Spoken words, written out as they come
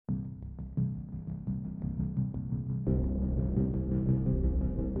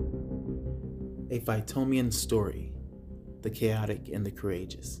A Fightomian Story, The Chaotic and the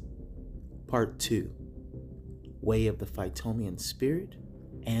Courageous. Part 2, Way of the Fightomian Spirit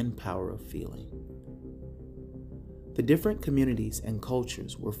and Power of Feeling. The different communities and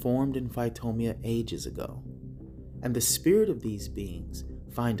cultures were formed in Fightomia ages ago, and the spirit of these beings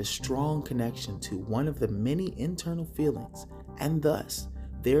find a strong connection to one of the many internal feelings, and thus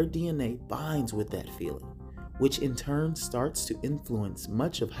their DNA binds with that feeling, which in turn starts to influence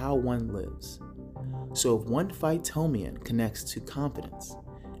much of how one lives. So if one Fightomian connects to confidence,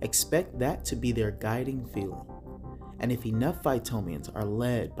 expect that to be their guiding feeling. And if enough Fightomians are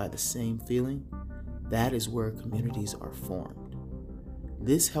led by the same feeling, that is where communities are formed.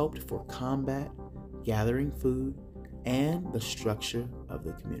 This helped for combat, gathering food, and the structure of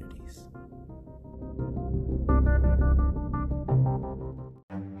the communities.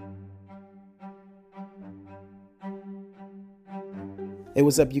 Hey,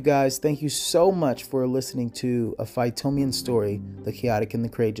 what's up, you guys? Thank you so much for listening to A Fightomian Story, The Chaotic and the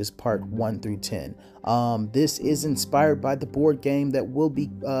Courageous, Part 1 through 10. This is inspired by the board game that will be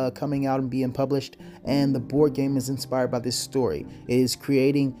coming out and being published, and the board game is inspired by this story. It is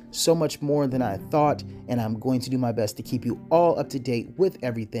creating so much more than I thought, and I'm going to do my best to keep you all up to date with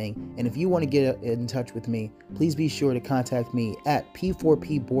everything. And if you want to get in touch with me, please be sure to contact me at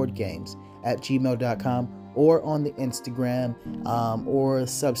p4pboardgames@gmail.com or on the Instagram or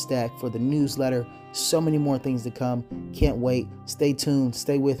Substack for the newsletter. So many more things to come. Can't wait. Stay tuned.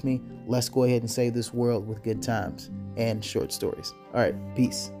 Stay with me. Let's go ahead and save this world with good times and short stories. All right.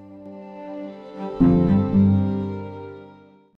 Peace.